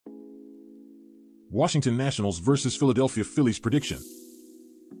Washington Nationals vs. Philadelphia Phillies prediction.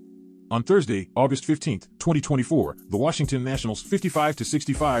 On Thursday, August 15, 2024, the Washington Nationals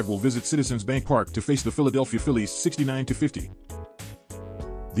 55-65 will visit Citizens Bank Park to face the Philadelphia Phillies 69-50.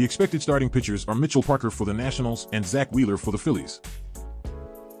 The expected starting pitchers are Mitchell Parker for the Nationals and Zach Wheeler for the Phillies.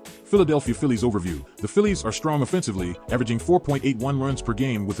 Philadelphia Phillies overview. The Phillies are strong offensively, averaging 4.81 runs per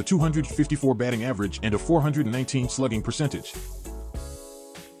game with a 254 batting average and a 419 slugging percentage.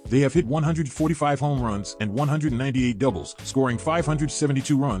 They have hit 145 home runs and 198 doubles, scoring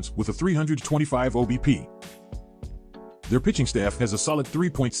 572 runs with a 325 OBP. Their pitching staff has a solid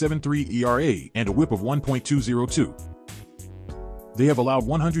 3.73 ERA and a whip of 1.202. They have allowed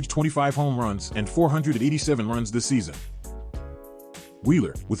 125 home runs and 487 runs this season.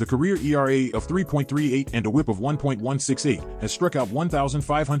 Wheeler, with a career ERA of 3.38 and a whip of 1.168, has struck out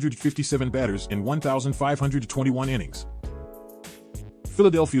 1,557 batters in 1,521 innings.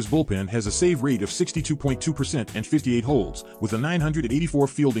 Philadelphia's bullpen has a save rate of 62.2% and 58 holds, with a 984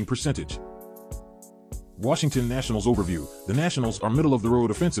 fielding percentage. Washington Nationals overview. The Nationals are middle of the road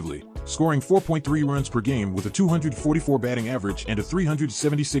offensively, scoring 4.3 runs per game with a 244 batting average and a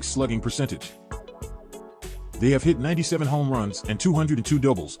 376 slugging percentage. They have hit 97 home runs and 202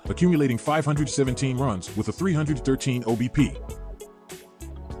 doubles, accumulating 517 runs with a 313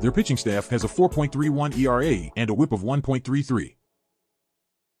 OBP. Their pitching staff has a 4.31 ERA and a whip of 1.33.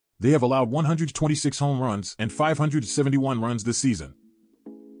 They have allowed 126 home runs and 571 runs this season.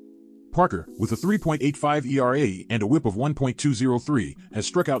 Parker, with a 3.85 ERA and a whip of 1.203, has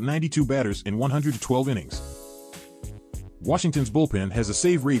struck out 92 batters in 112 innings. Washington's bullpen has a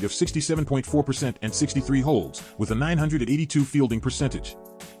save rate of 67.4% and 63 holds, with a 982 fielding percentage.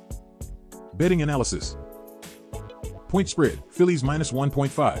 Betting analysis. Point spread, Phillies minus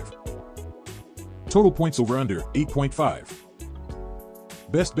 1.5. Total points over under, 8.5.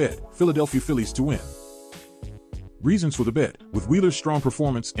 Best bet, Philadelphia Phillies to win. Reasons for the bet. With Wheeler's strong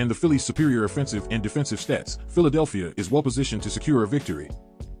performance and the Phillies' superior offensive and defensive stats, Philadelphia is well positioned to secure a victory.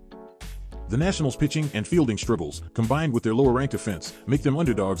 The Nationals' pitching and fielding struggles, combined with their lower-ranked offense, make them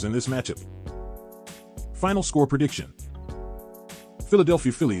underdogs in this matchup. Final score prediction.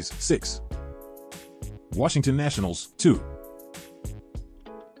 Philadelphia Phillies, 6. Washington Nationals, 2.